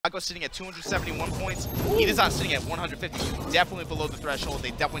Mago's sitting at 271 points. Itaza's sitting at 150. Definitely below the threshold.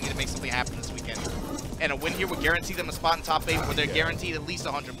 They definitely need to make something happen this weekend. And a win here would guarantee them a spot in top 8 where they're guaranteed at least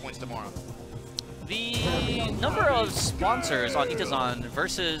 100 points tomorrow. The number of sponsors on Itazan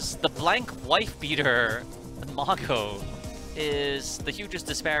versus the blank wife beater Mago is the hugest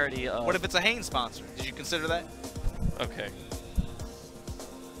disparity of... What if it's a Hanes sponsor? Did you consider that? Okay.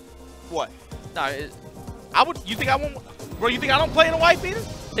 What? No, I would. You think I won't? Bro, you think I don't play in a wife beater?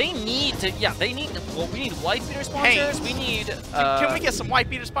 they need to, yeah, they need, well, we need wife beater sponsors, Hanes. we need... Can we get some wife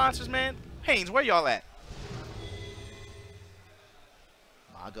beater sponsors, man? Hanes, where y'all at?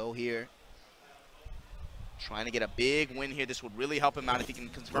 Mago here. Trying to get a big win here. This would really help him out if he can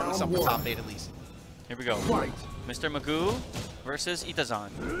confirm himself for top 8 at least. Here we go. Mr. Magoo versus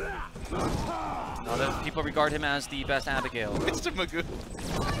Itazan. Now that people regard him as the best Abigail. Mr. Magoo.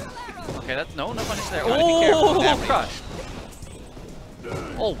 Okay, that's no punish there. Oh, crush.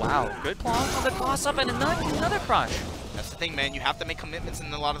 Oh wow, good claw on the toss up and another crush. That's the thing, man. You have to make commitments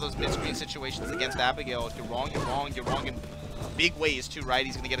in a lot of those mid-screen situations against Abigail. If you're wrong, you're wrong. You're wrong in big ways too, right?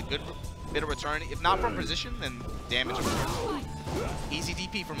 He's gonna get a good bit of return. If not from position, then damage. Easy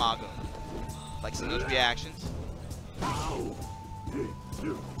DP for Mago. Like some of those reactions.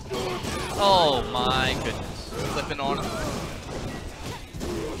 Oh my goodness. Flipping on him.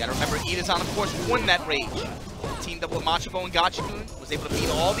 Gotta remember, Itazan, of course, won that rage. Teamed up with Machibo and Gachikun. Was able to beat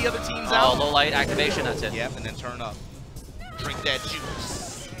all the other teams out. Low light activation, that's it. Yep, and then turn up. Drink that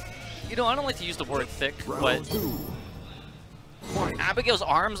juice. You know, I don't like to use the word thick, but Abigail's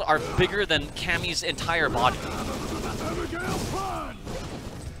arms are bigger than Cammy's entire body.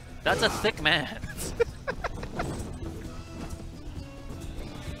 That's a thick man.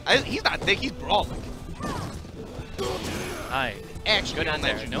 He's not thick, he's brawling. Alright. Actually, good on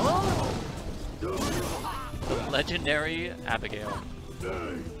there. No. The legendary Abigail.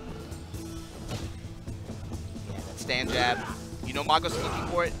 Yeah, that stand jab. You know Mago's looking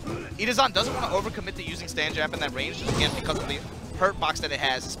for it. Itazan doesn't want to overcommit to using stand jab in that range, just again because of the hurt box that it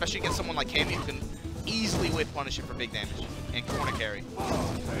has, especially against someone like Cammy who can easily whip punish it for big damage and corner carry.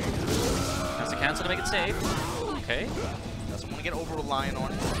 Has a cancel to make it safe. Okay. Doesn't want to get over reliant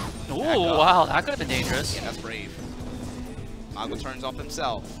on it. Oh wow, that could have been dangerous. Yeah, that's brave. Mago turns off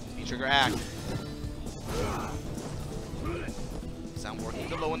himself. V-trigger act. Sound working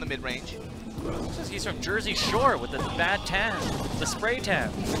the low in the mid-range. He's from Jersey Shore with the bad tan, the spray tan.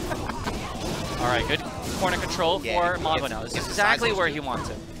 All right, good corner control for Mago now. This is exactly where he wants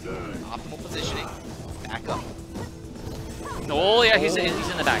it. Optimal positioning. Back up. Oh yeah, he's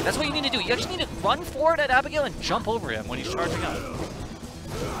in the back. That's what you need to do. You just need to run forward at Abigail and jump over him when he's charging up.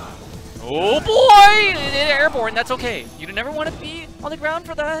 Oh boy! Airborne, that's okay. You never want to be on the ground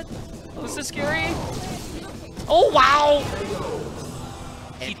for that. Oh, this is scary. Oh wow!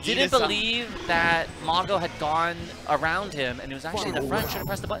 He didn't believe that Mago had gone around him and it was actually in the front. Should have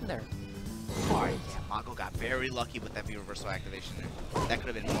pressed the button there. Yeah, Mago got very lucky with that V-reversal activation there. That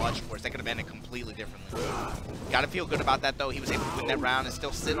could have been much worse. That could have ended completely differently. Gotta feel good about that though. He was able to win that round and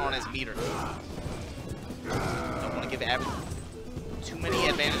still sit on his meter. Don't want to give Abby too many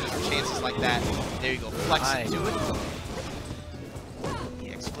advantages or chances like that. There you go. Flex into it.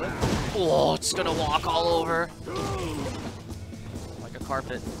 EX flip. Oh, it's gonna walk all over. Like a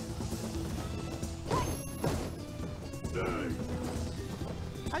carpet.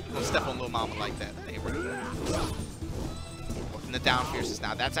 How you gonna step on Lil Mama like that? That ain't right. Working the down fierces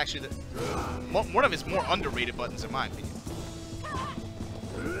now. That's actually one of his more underrated buttons in my opinion.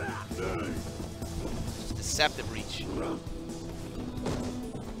 Just deceptive reach.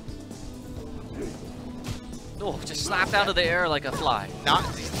 Oh, just slapped out of the air like a fly.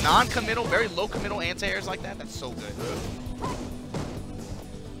 These non-committal, very low committal anti-airs like that, that's so good.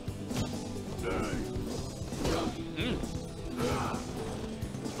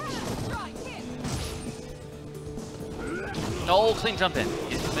 No clean jump in.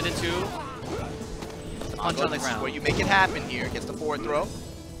 He's committed to punch on the ground. Where you make it happen here. Gets the forward throw.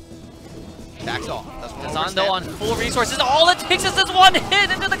 Backs off. Zando on full resources. All it takes is this one hit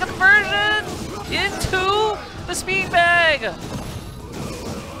into the conversion! Into the speed bag!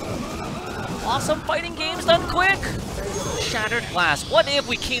 Awesome fighting games done quick! Shattered glass. What if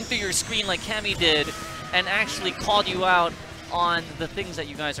we came through your screen like Cammy did and actually called you out on the things that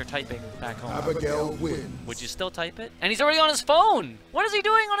you guys are typing back home? Abigail wins. Would you still type it? And he's already on his phone! What is he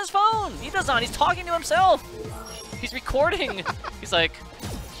doing on his phone? He's talking to himself! He's recording! He's like,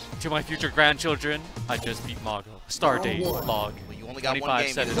 to my future grandchildren, I just beat Mago. Stardate log. Well, you only got one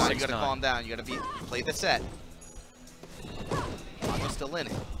game, you gotta calm down. You gotta play the set. Mago's still in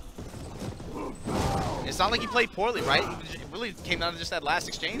it. It's not like he played poorly, right? It really came down to just that last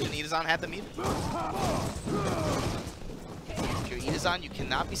exchange, and Itazan had the meter. If you're Itazan, you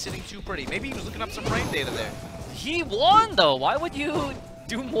cannot be sitting too pretty. Maybe he was looking up some frame data there. He won, though. Why would you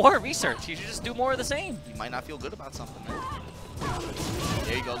do more research? You should just do more of the same. You might not feel good about something, man.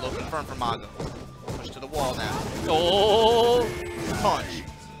 There you go, low confirm for Mago. Push to the wall now. Oh! Punch.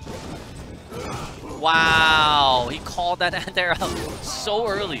 Wow, he called that anti-air out so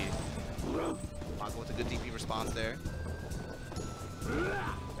early. Mago with a good DP response there.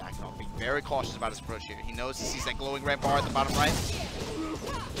 Backing off, being very cautious about his approach here. He knows he sees that glowing red bar at the bottom right.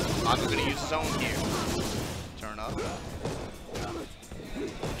 Mago's gonna use his own here. Turn up.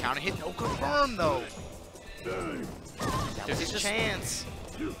 Counter hit, no confirm though. That was his chance.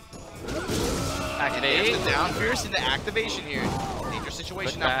 Activate. There's the down fierce into activation here. Dangerous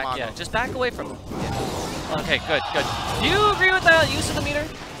situation now for Mago. Yeah, just back away from him. Yeah. Okay, good, good. Do you agree with that use of the meter?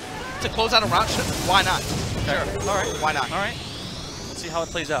 To close out a round, why not? Sure. All right. Why not? All right. Let's see how it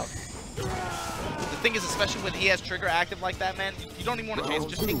plays out. The thing is, especially when he has trigger active like that, man, you don't even want a chance.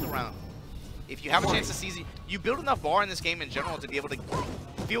 Just take the round. If you have a chance to seize it, you build enough bar in this game in general to be able to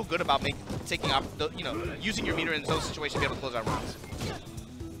feel good about taking up, using your meter in those situations to be able to close out rounds.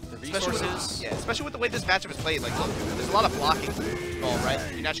 Resources. Especially with the way this matchup is played. Like, look, there's a lot of blocking involved, right?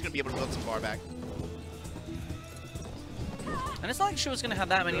 You're not just gonna be able to build some bar back. And it's not like Shua's gonna have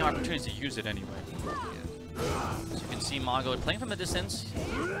that many opportunities to use it anyway. Yeah. So you can see Mago playing from a distance.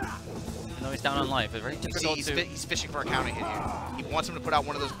 Even though he's down on life, it's very difficult to... He's fishing for a counter hit here. He wants him to put out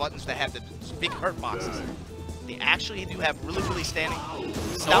one of those buttons that have the big hurt boxes. They actually do have really, really stout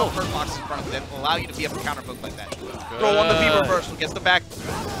hurt boxes in front of them that will allow you to be able to counter book like that. Good. Throw on the V reversal, gets the back.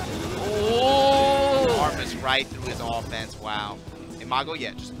 Oh! Arm is right through his offense. Wow. And Mago,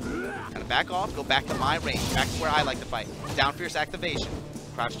 yeah, just kind of back off, go back to my range, back to where I like to fight. Down fierce activation,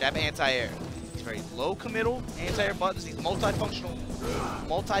 crouch jab, anti-air. These very low committal anti-air buttons, these multifunctional,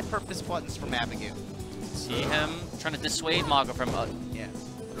 multi-purpose buttons from Abigail. See him trying to dissuade Mago from... yeah.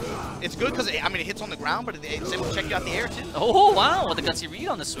 It's good because, I mean, it hits on the ground, but it's able to check you out the air, too. Oh, wow, with a gutsy read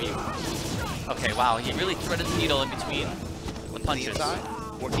on the sweep. Okay, wow, he really threaded the needle in between the punches.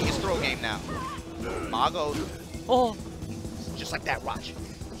 Working his throw game now. Mago. Oh. Just like that, watch.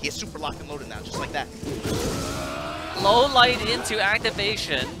 He is super locked and loaded now, just like that. Low light into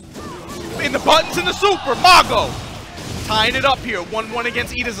activation. In the buttons in the super, Mago! Tying it up here, 1-1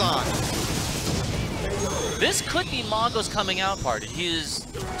 against Itazan. This could be Mago's coming out party. He is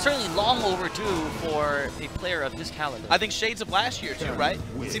certainly long overdue for a player of his caliber. I think shades of last year too, right?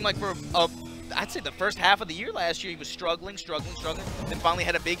 It seemed like for I'd say the first half of the year last year, he was struggling, then finally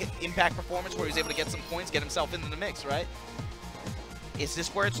had a big impact performance where he was able to get some points, get himself into the mix, right? Is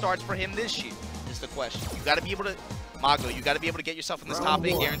this where it starts for him this year, is the question. You got to be able to, Mago, you got to be able to get yourself in this top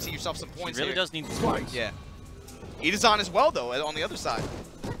 8, guarantee yourself some points. He really does need these points. Yeah. Itazan as well, though, on the other side.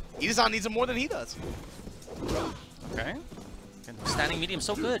 Itazan needs it more than he does. Okay. And standing medium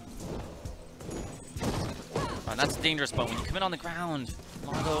so good. Oh, that's dangerous, but when you come in on the ground,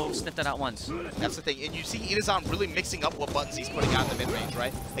 Mago sniffed that out once. That's the thing. And you see Itazan really mixing up what buttons he's putting out in the mid-range,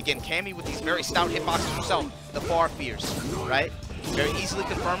 right? Again, Cammy with these very stout hitboxes himself, the far fierce, right? Very easily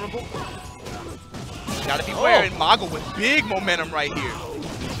confirmable. You gotta be aware, and Mago with big momentum right here.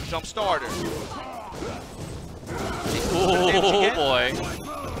 Jump starter. Oh boy.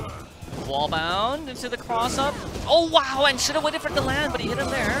 Wall bound into the cross up. Oh wow, and should have waited for it to land, but he hit him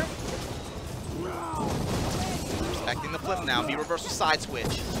there. Respecting the flip now. V reversal side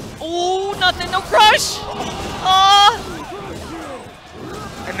switch. Oh, nothing, no crush!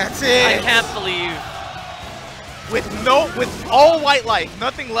 And that's it. I can't believe. With all white life,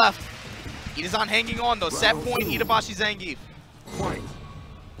 nothing left. Itazan hanging on though. Set point, Itabashi Zangief.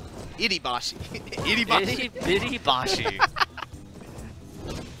 Itabashi. Itabashi.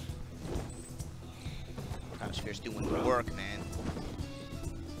 Crouch Fierce doing work, man.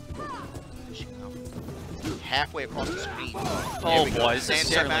 Halfway across the screen. Oh boy, this is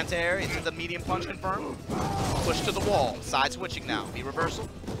Stand anti-air into the medium punch confirmed. Push to the wall. Side switching now. V reversal.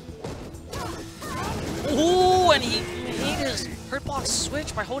 Ooh, and he made his hurt box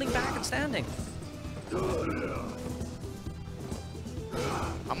switch by holding back and standing.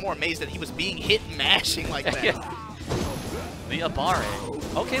 I'm more amazed that he was being hit and mashing like that. The Abare.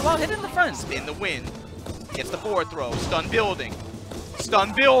 Okay, well, hit in the front. Spin the win. Gets the forward throw. Stun building.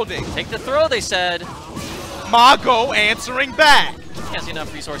 Stun building. Take the throw, they said. Mago answering back. He has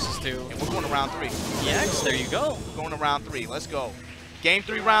enough resources to. And we're going to round 3. Yes, there you go. We're going to round 3. Let's go. Game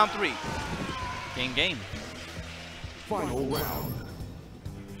 3, round 3. Game. Final round.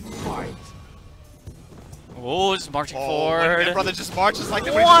 Fight. Oh, it's marching forward. My brother just marches like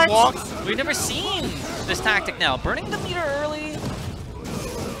the way he walks. We've never seen this tactic now. Burning the meter early.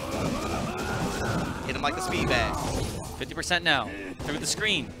 Hit him like a speed bag. 50% now. Through the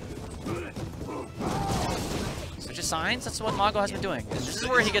screen. Switch of signs? That's what Mago has been doing. And this is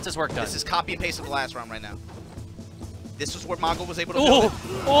where he gets his work done. This is copy and paste of the last round right now. This is where Mago was able to Oh! build it.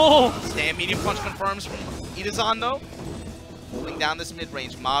 Oh! Stand medium punch confirms from Itazan though. Holding down this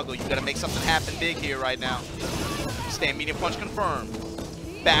mid-range. Mago, you gotta make something happen big here right now. Stand medium punch confirmed.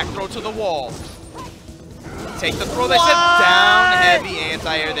 Back throw to the wall. Take the throw, they said down heavy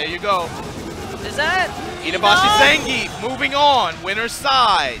anti-air. There you go. Is that Itabashi Zangief moving on. Winner's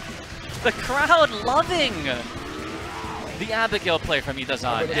side. the crowd loving the Abigail play from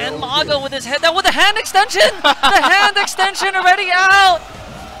Itazan. And Mago with his head down with the hand extension! The hand extension already out!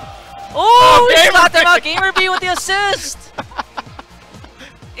 Oh, he got them out. Gamer B with the assist!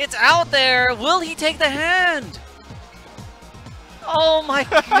 It's out there. Will he take the hand? Oh my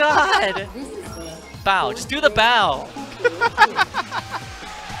god! Bow. Just do the bow.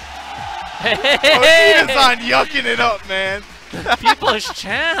 Hey! Oh, Itazan yucking it up, man. People's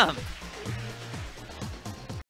champ.